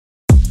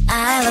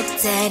I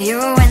looked at you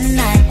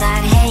and I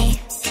thought, hey,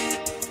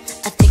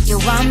 I think you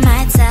are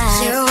my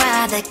type. You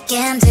are the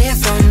candy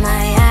from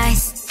my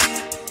eyes,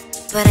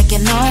 but I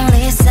can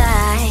only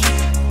sigh,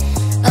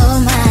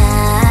 oh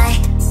my.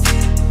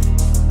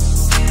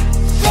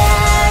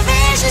 There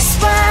is just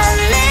one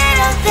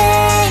little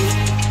thing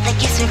that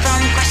keeps me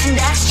from crossing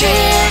that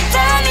street.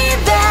 Drive me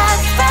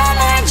back from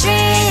my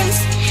dreams.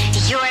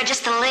 You are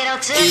just a little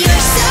too good.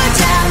 You're so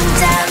dumb,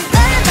 dumb,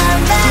 bum, bum,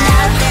 bum.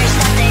 Now there's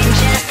nothing,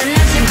 just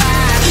enough to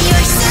buy.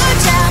 You're so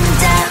dumb,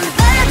 dumb,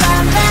 bum,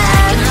 bum, bum.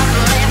 I cannot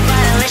believe,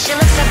 but at least you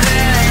look so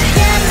good.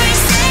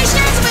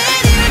 Conversations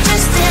with you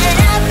just end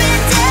up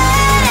in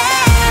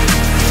dead.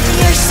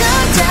 You're so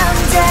dumb,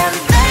 dumb,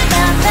 bum,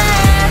 bum,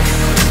 bum.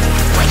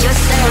 When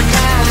you're so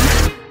dumb,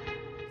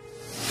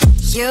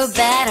 you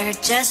better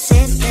just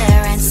sit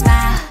there and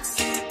smile.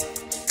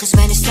 Cause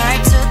when you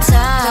start to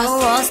talk, the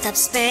world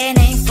stops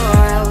spinning for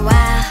a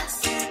while.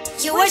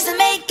 Your words don't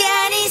make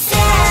any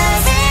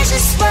sense. There's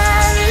just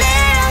one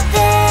little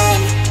thing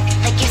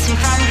that keeps me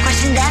from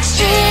crossing that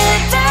street.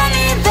 Turn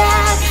me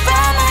back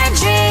from our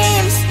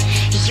dreams.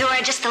 You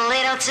are just a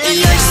little too good.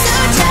 You're so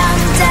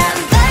dumb, dumb,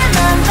 bum,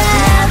 bum,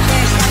 bum.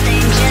 There's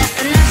nothing, just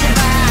enough to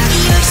buy.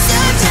 You're so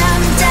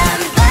dumb,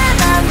 dumb, bum,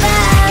 bum, bum.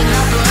 I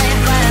cannot believe,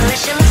 but at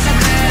least you look so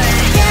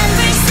good.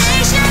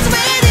 Conversations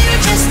with you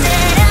just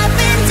end up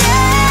in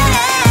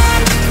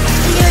dead.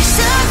 You're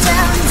so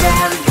dumb,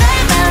 dumb,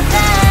 bum, bum,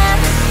 bum.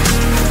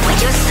 When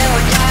you're so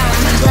dumb.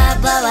 Blah,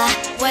 blah, blah.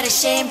 What a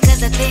shame,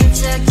 cause I think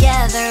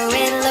together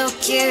we look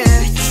cute.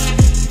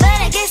 But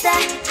I guess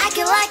that I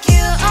can like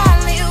you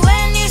only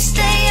when you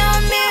stay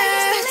on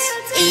mute.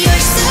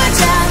 You're so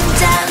dumb,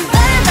 dumb,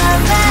 bum, bum,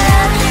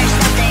 bum. There's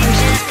nothing,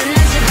 just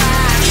enough to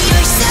buy.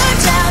 You're so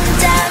dumb,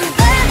 dumb,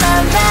 bum,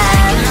 bum, bum.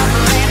 I cannot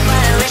believe,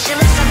 but at least you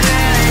look so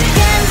good.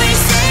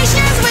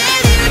 Conversations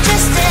with you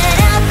just end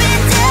up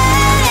in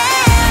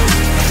dead.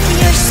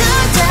 You're so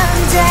dumb,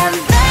 dumb,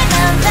 bum,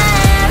 bum,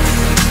 bum.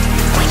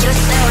 When you're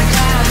so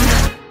dumb.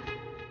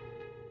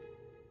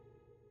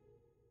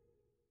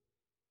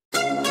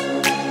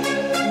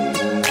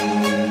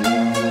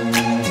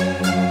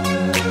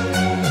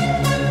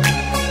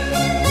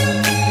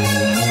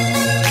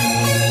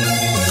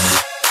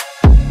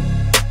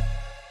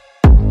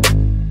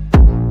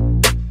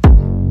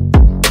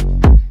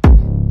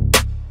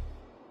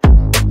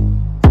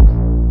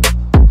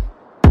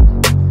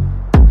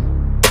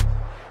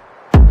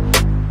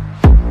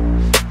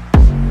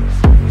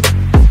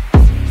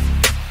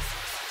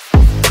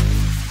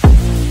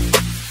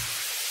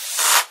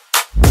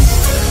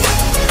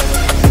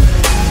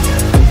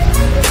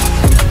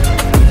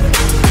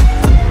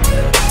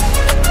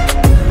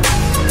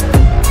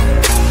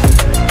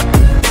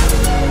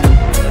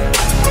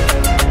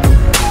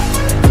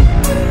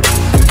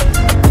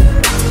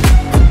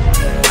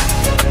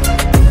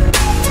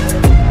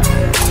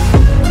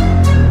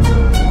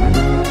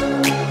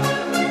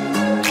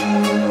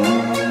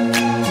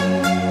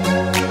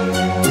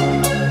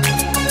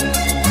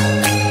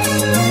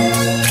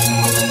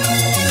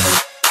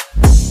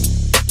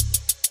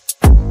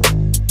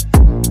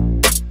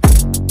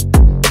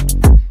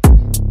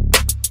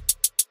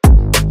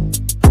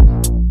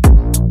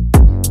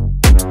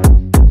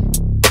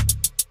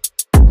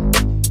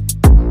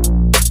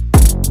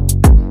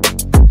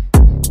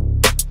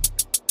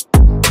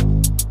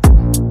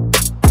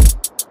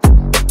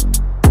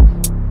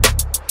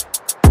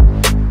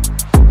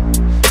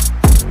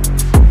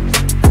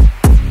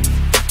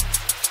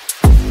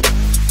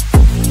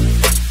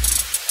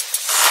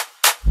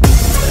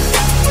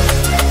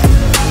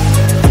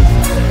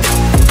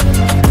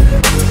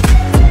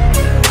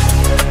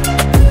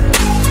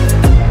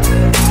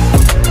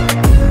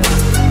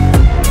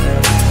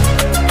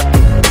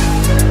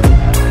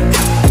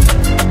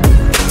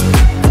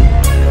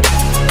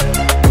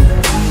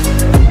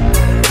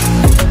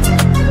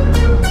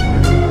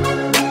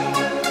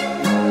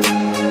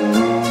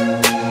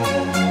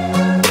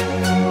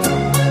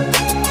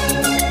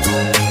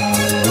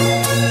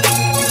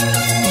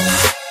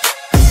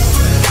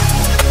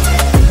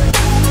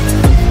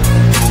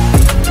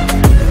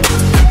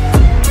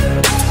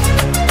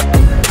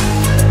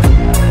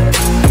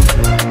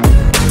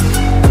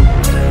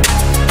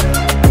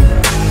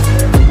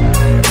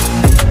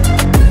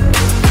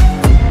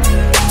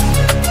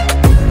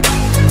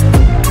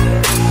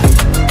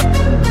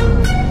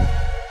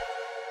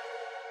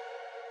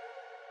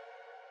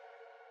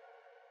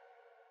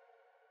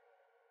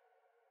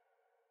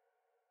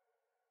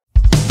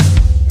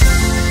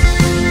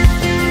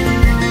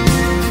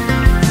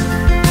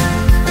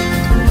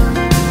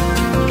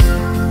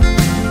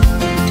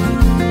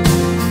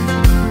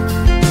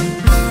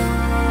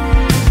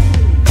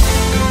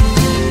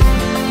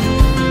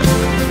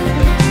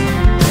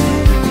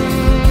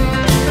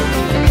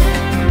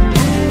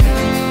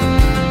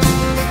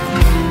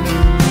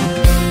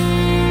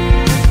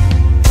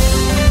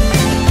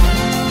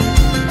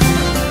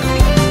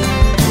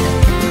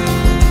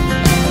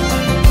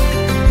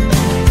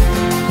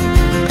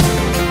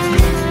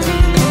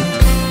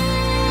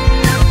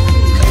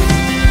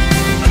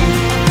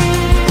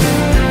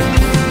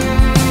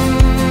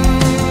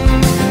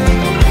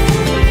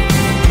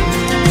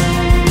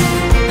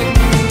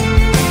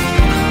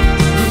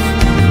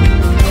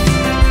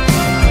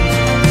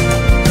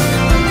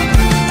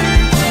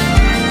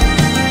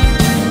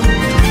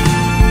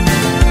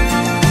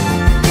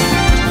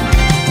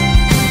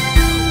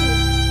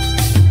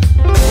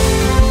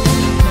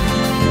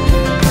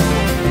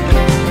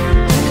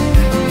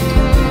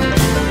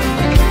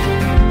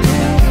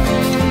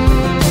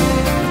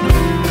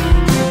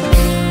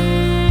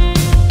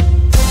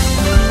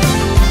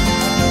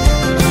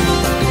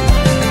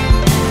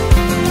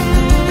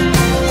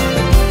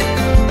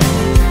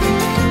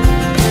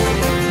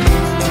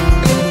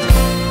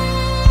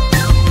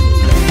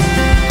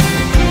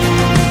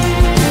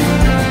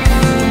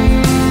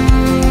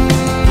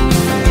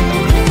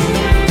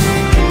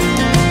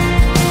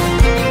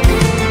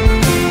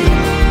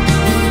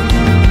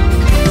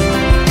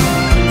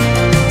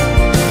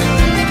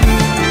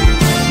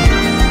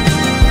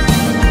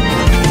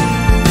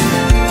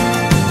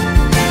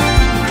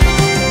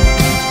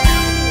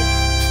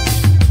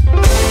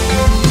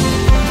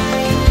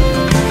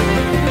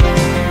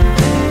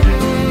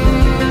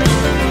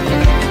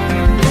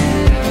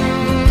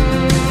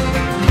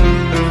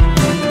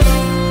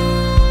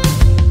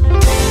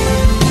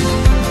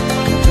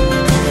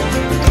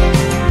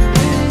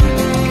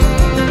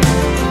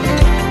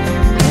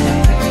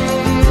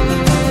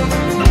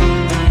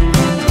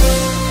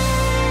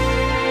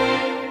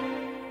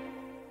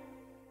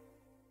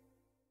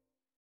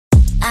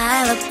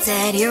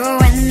 at you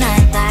when I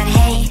thought,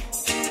 hey,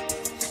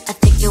 I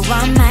think you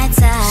are my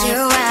type. You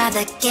are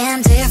the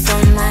candy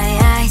from my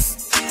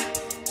eyes,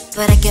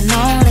 but I can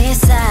only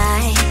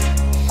sigh,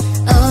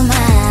 oh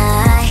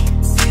my.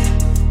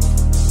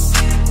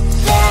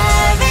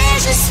 There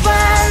is just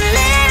one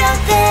little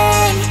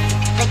thing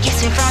that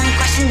keeps me from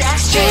crossing that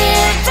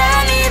street,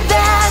 driven me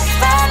back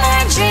from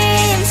my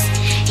dreams.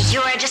 You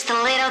are just a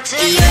little too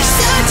good. You're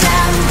so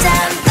dumb,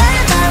 dumb, bum,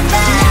 bum,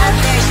 bum. Now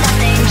there's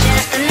nothing,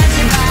 just enough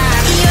to bomb.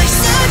 You're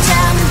so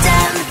dumb,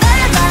 dumb,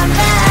 bum, bum,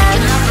 bum.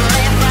 You love to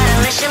live, but at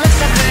least you look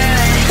so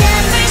good.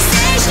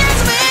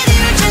 Conversations with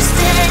you just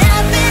end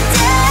up in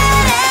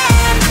dead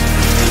end.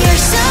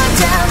 You're so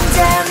dumb,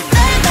 dumb,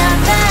 bum, bum,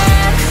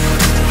 bum.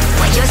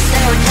 Why you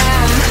so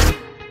dumb?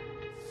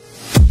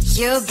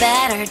 You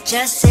better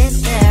just sit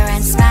there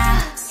and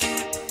smile,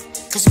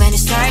 'cause when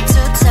you start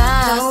to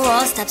talk, the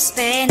world stops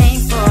spinning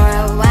for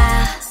a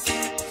while.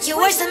 Your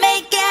words don't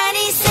make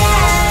any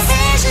sense.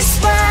 There's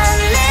just one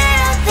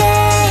little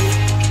thing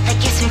that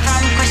keeps me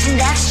from crossing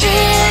that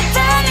street,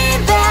 drive me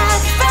back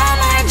from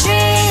my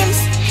dreams.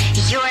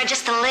 You are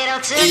just a little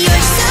too good.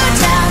 You're so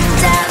dumb,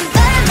 dumb,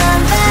 bum,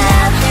 bum, bum.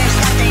 Now there's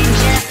nothing,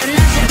 just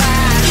enough to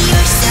bomb.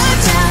 You're so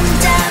dumb,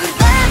 dumb,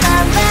 bum,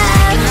 bum,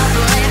 bum. You love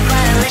to live,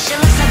 but at least you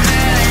look so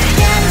good.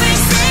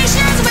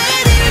 Conversations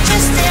with you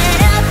just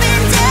end up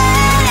in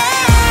dead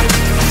end.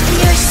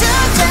 You're so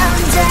dumb,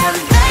 dumb,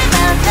 bum,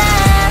 bum,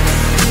 bum.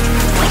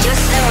 Why you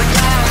so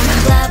dumb?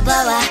 Blah,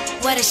 blah, blah.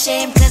 What a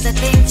shame, 'cause I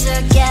think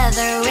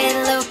together we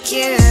look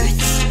cute.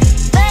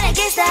 But I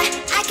guess that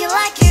I can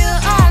like you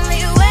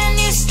only when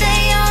you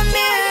stay on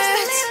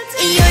mute.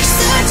 You're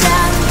so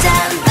dumb,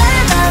 dumb,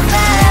 bum, bum,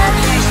 bum.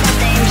 There's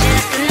nothing,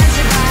 just enough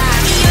to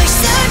bomb. You're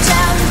so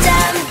dumb,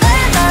 dumb,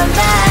 bum, bum,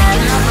 bum.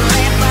 You love to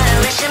live, but at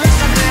least you look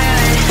so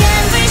good.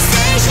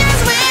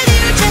 Conversations with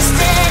you just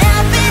end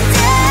up in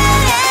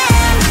dead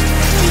end.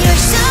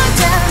 You're so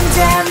dumb,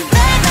 dumb,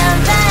 bum, bum,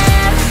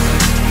 bum.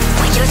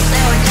 Why you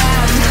so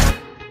dumb?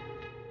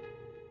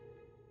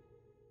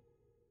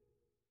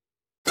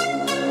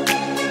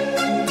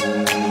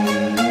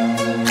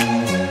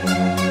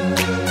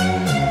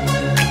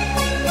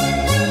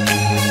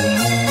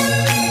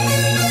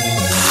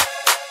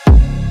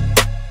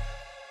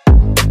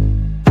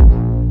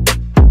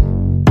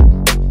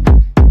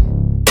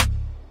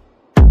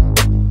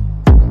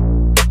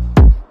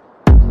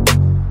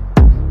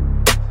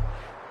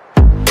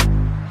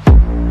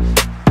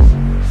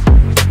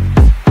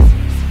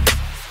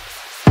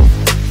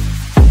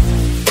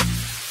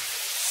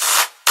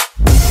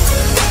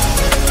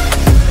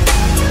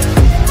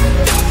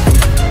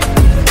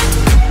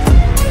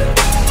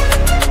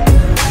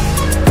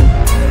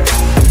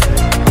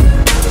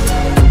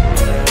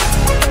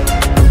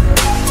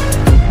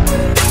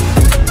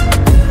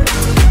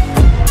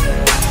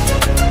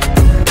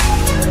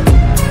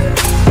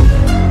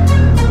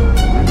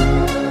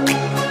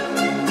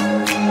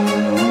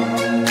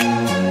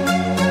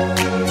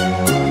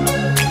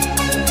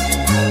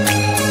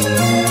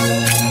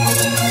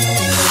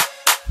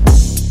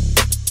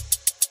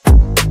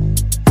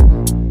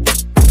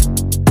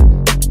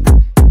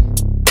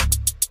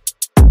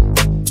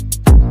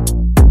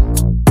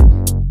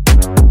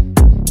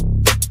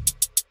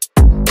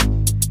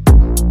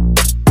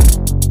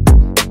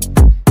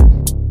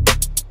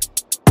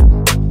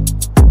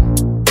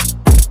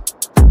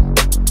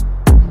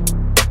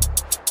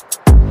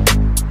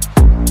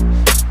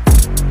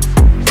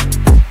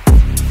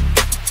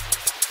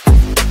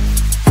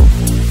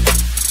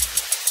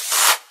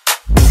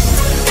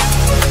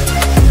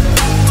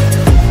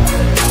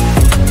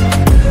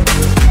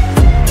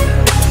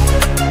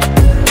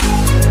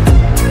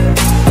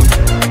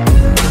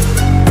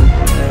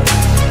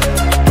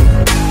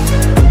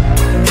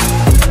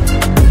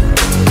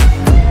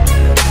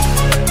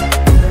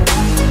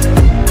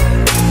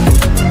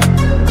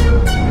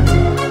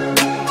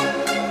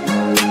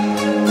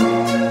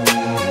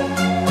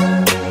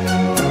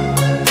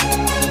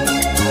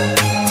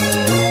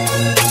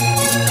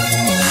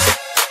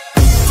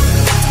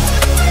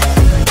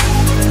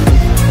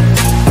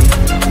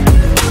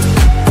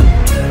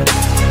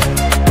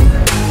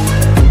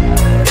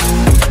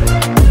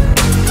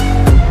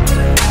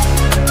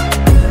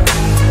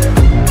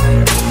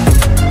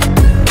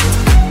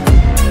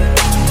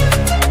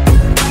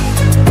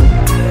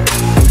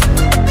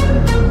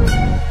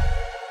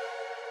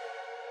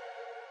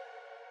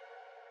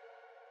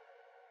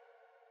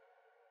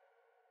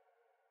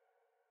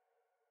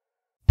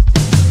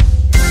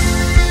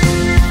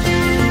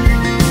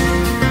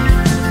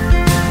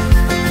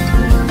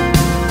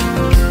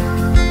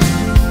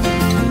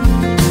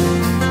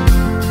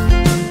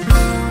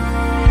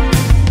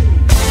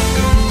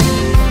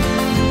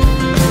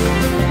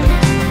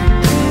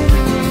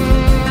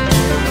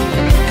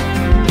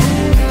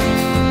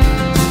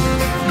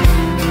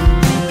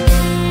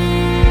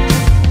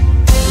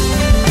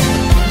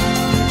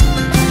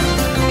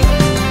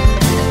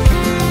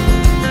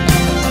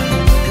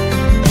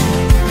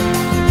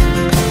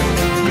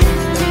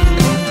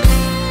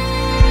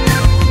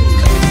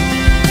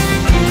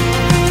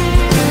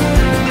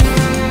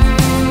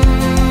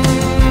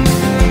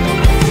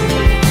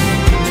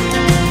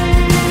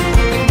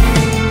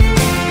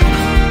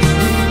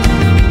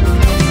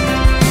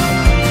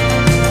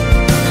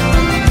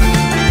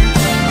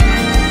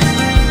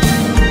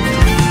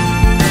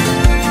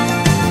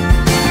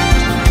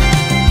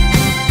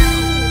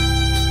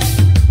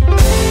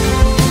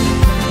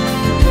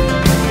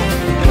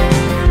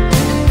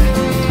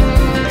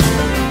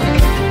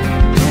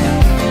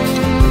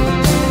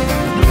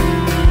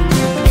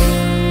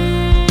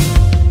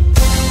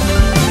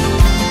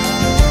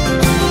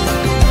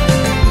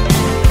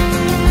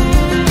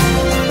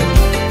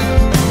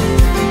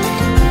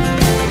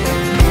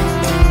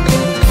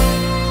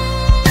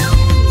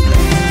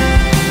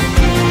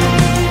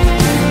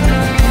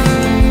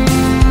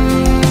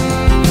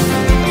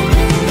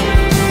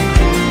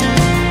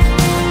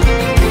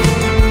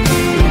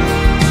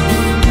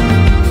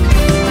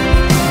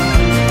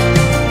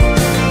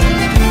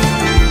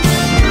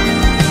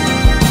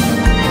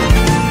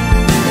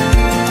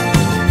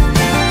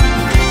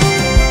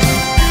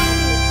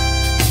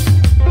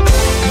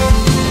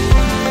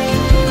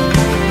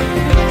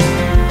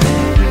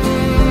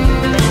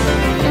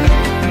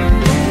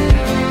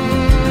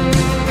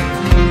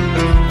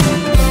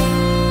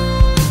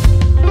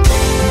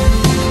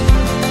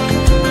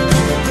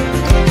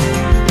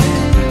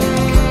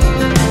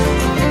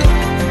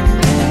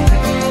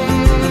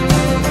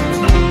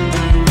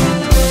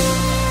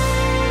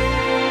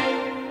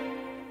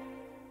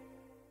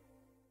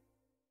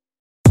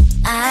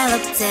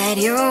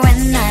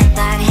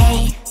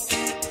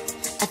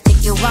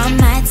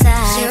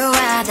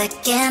 that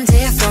can't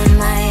tear from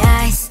my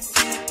eyes,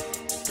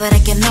 but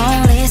I can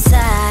only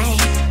sigh.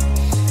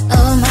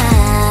 Oh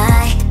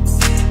my,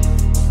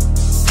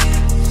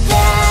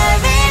 there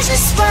is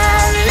just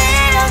one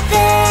little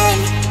thing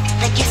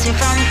that keeps me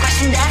from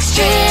crossing that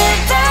street.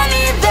 Driven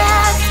me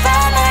back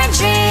from my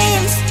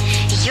dreams.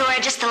 You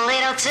are just a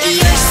little too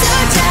good. You're so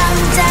dumb,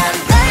 dumb,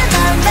 but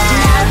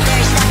now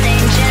there's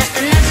nothing,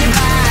 just an empty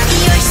box.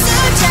 You're so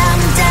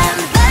dumb, dumb,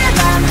 but I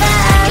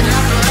can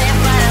help but live,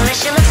 but at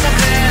least you look so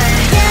good.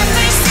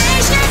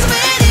 Conversations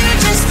with you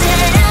just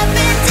end up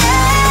in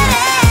dead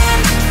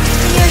end.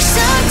 You're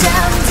so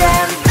dumb,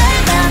 dumb, but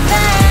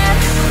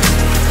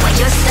when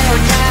you're so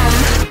dumb,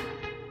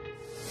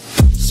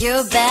 you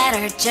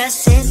better just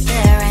sit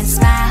there and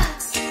smile.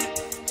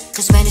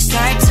 Cause when you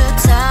start to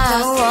talk,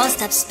 the world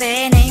stops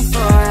spinning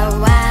for a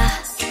while.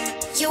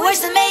 Your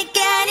words don't make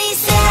any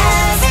sense.